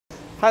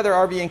Hi there,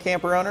 RV and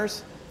camper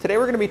owners. Today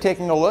we're going to be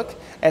taking a look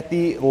at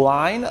the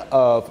line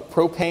of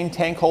propane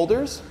tank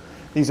holders.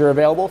 These are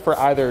available for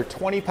either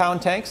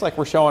 20-pound tanks like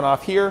we're showing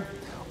off here,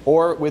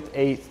 or with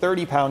a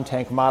 30-pound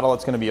tank model.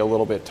 It's going to be a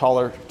little bit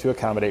taller to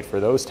accommodate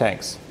for those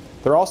tanks.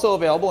 They're also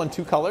available in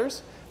two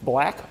colors,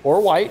 black or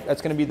white.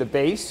 That's going to be the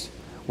base.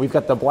 We've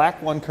got the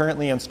black one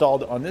currently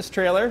installed on this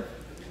trailer,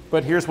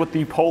 but here's what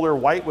the polar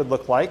white would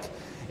look like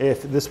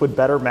if this would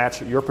better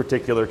match your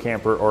particular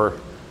camper or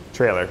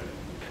trailer.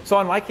 So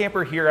on my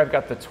camper here, I've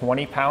got the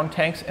 20-pound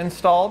tanks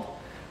installed.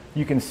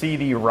 You can see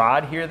the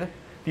rod here.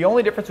 The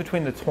only difference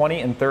between the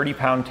 20 and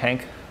 30-pound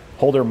tank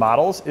holder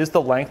models is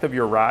the length of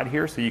your rod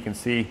here. So you can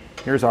see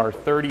here's our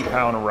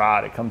 30-pound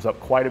rod. It comes up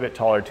quite a bit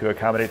taller to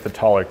accommodate the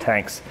taller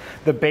tanks.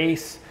 The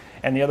base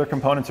and the other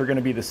components are going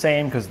to be the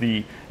same because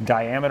the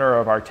diameter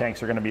of our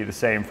tanks are going to be the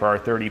same for our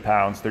 30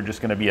 pounds. They're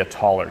just going to be a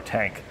taller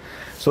tank.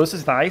 So this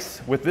is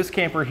nice. With this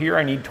camper here,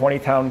 I need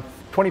 20-pound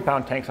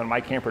tanks on my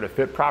camper to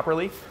fit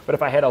properly. But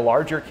if I had a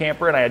larger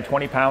camper and I had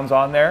 20 pounds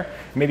on there,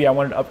 maybe I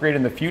wanted to upgrade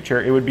in the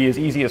future, it would be as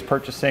easy as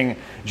purchasing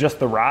just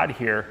the rod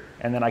here,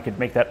 and then I could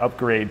make that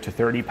upgrade to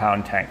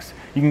 30-pound tanks.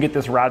 You can get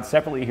this rod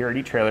separately here at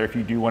eTrailer if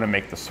you do want to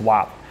make the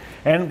swap.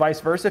 And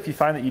vice versa, if you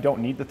find that you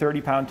don't need the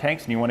 30-pound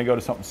tanks and you want to go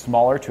to something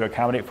smaller to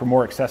accommodate for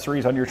more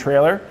accessories on your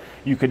trailer,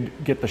 you could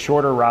get the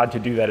shorter rod to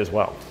do that as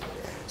well.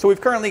 So we've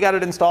currently got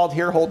it installed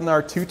here holding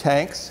our two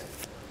tanks.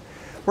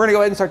 We're going to go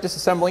ahead and start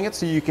disassembling it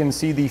so you can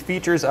see the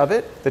features of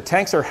it. The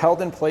tanks are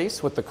held in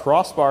place with the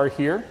crossbar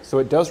here, so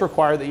it does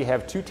require that you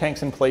have two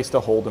tanks in place to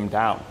hold them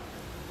down.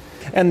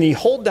 And the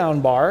hold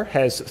down bar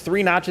has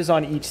 3 notches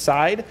on each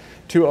side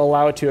to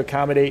allow it to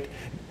accommodate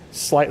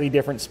slightly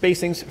different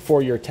spacings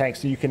for your tank,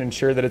 so you can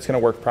ensure that it's going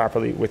to work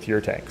properly with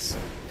your tanks.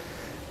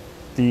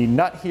 The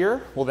nut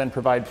here will then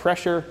provide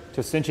pressure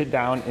to cinch it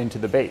down into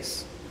the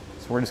base.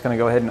 So we're just going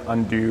to go ahead and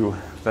undo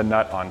the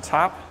nut on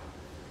top.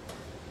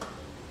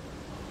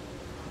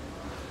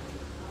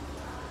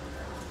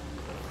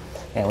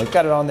 And we've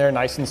got it on there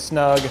nice and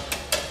snug.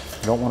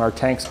 We don't want our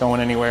tanks going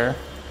anywhere.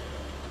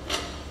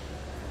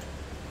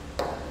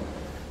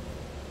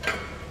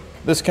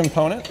 This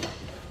component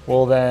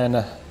will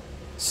then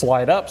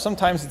slide up.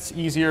 Sometimes it's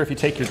easier if you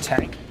take your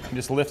tank and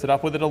just lift it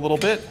up with it a little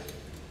bit.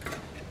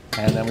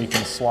 And then we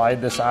can slide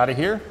this out of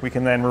here. We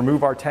can then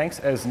remove our tanks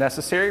as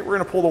necessary. We're going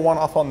to pull the one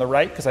off on the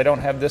right because I don't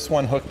have this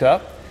one hooked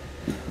up.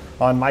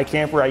 On my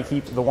camper, I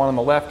keep the one on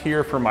the left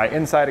here for my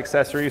inside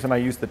accessories, and I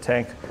use the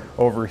tank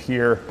over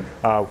here,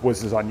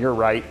 which is on your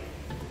right,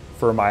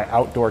 for my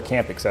outdoor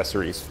camp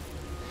accessories.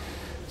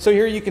 So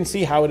here you can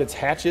see how it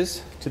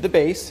attaches to the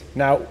base.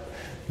 Now,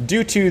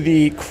 due to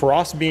the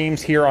cross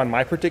beams here on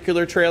my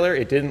particular trailer,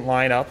 it didn't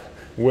line up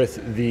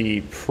with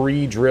the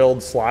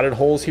pre-drilled slotted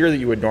holes here that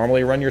you would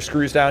normally run your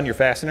screws down, your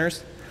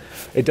fasteners.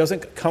 It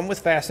doesn't come with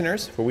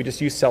fasteners, but we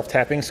just use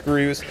self-tapping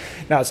screws.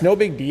 Now, it's no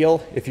big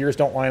deal if yours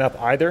don't line up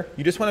either.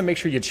 You just want to make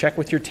sure you check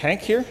with your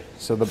tank here.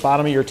 So the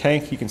bottom of your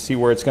tank, you can see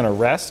where it's going to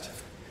rest.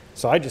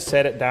 So I just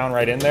set it down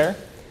right in there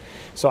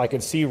so I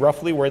could see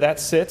roughly where that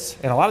sits.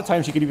 And a lot of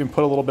times you could even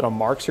put a little bit of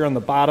marks here on the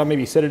bottom,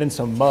 maybe set it in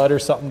some mud or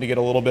something to get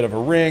a little bit of a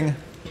ring.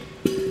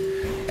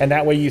 And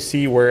that way you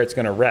see where it's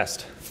going to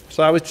rest.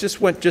 So I went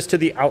just to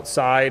the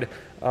outside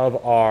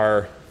of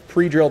our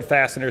pre-drilled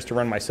fasteners to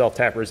run my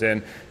self-tappers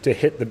in to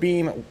hit the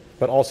beam,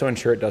 but also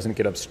ensure it doesn't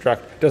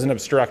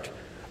obstruct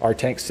our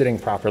tank sitting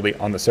properly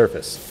on the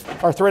surface.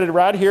 Our threaded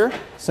rod here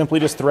simply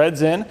just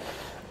threads in.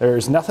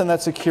 There's nothing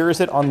that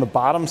secures it on the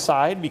bottom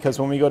side because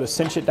when we go to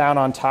cinch it down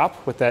on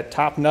top with that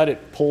top nut,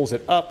 it pulls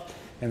it up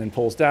and then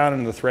pulls down,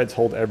 and the threads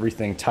hold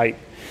everything tight.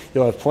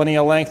 You'll have plenty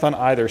of length on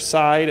either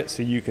side,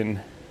 so you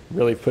can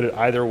really put it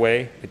either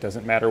way. It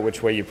doesn't matter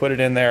which way you put it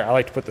in there. I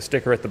like to put the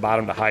sticker at the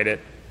bottom to hide it.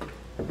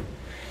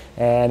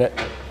 And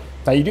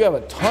now you do have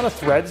a ton of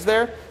threads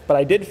there, but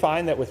I did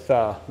find that with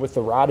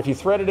the rod, if you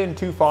thread it in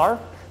too far,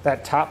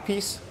 that top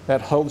piece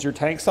that holds your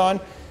tanks on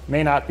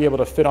may not be able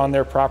to fit on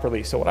there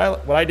properly. So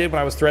what I did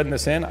when I was threading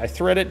this in, I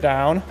thread it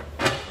down,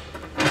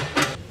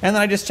 and then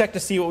I just checked to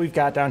see what we've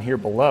got down here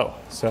below.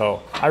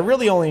 So I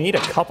really only need a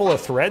couple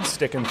of threads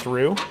sticking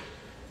through,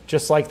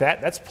 just like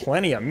that. That's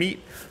plenty of meat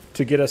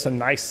to get us a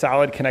nice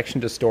solid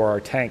connection to store our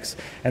tanks.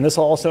 And this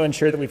will also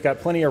ensure that we've got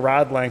plenty of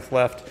rod length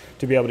left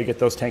to be able to get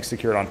those tanks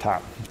secured on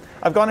top.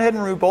 I've gone ahead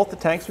and removed both the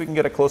tanks so we can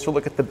get a closer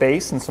look at the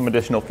base and some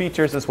additional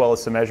features as well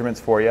as some measurements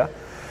for you.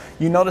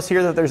 You notice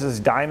here that there's this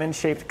diamond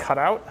shaped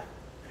cutout.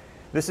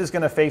 This is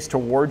going to face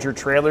towards your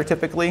trailer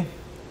typically.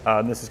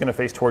 This is going to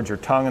face towards your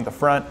tongue at the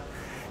front.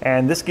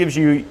 And this gives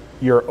you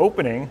your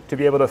opening to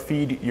be able to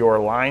feed your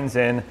lines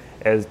in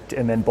and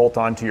then bolt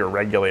onto your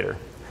regulator.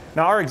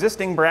 Now, our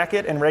existing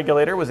bracket and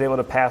regulator was able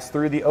to pass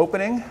through the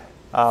opening,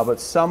 but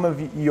some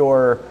of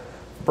your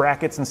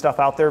brackets and stuff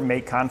out there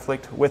may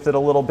conflict with it a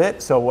little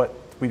bit. So what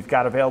we've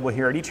got available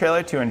here at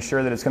eTrailer to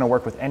ensure that it's going to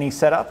work with any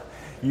setup,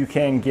 you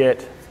can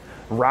get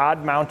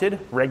rod mounted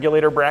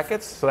regulator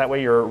brackets. So that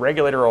way your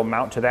regulator will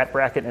mount to that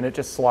bracket and it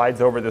just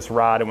slides over this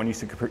rod. And when you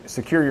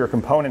secure your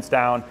components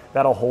down,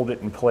 that'll hold it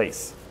in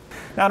place.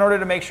 Now, in order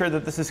to make sure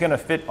that this is going to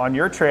fit on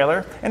your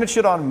trailer, and it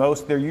should on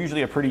most, they're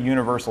usually a pretty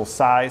universal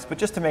size, but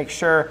just to make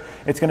sure,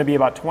 it's going to be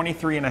about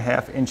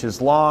 23.5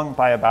 inches long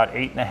by about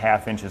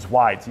 8.5 inches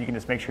wide. So you can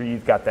just make sure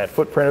you've got that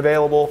footprint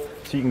available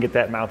so you can get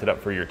that mounted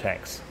up for your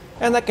tanks.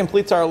 And that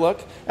completes our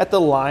look at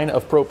the line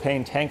of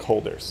propane tank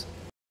holders.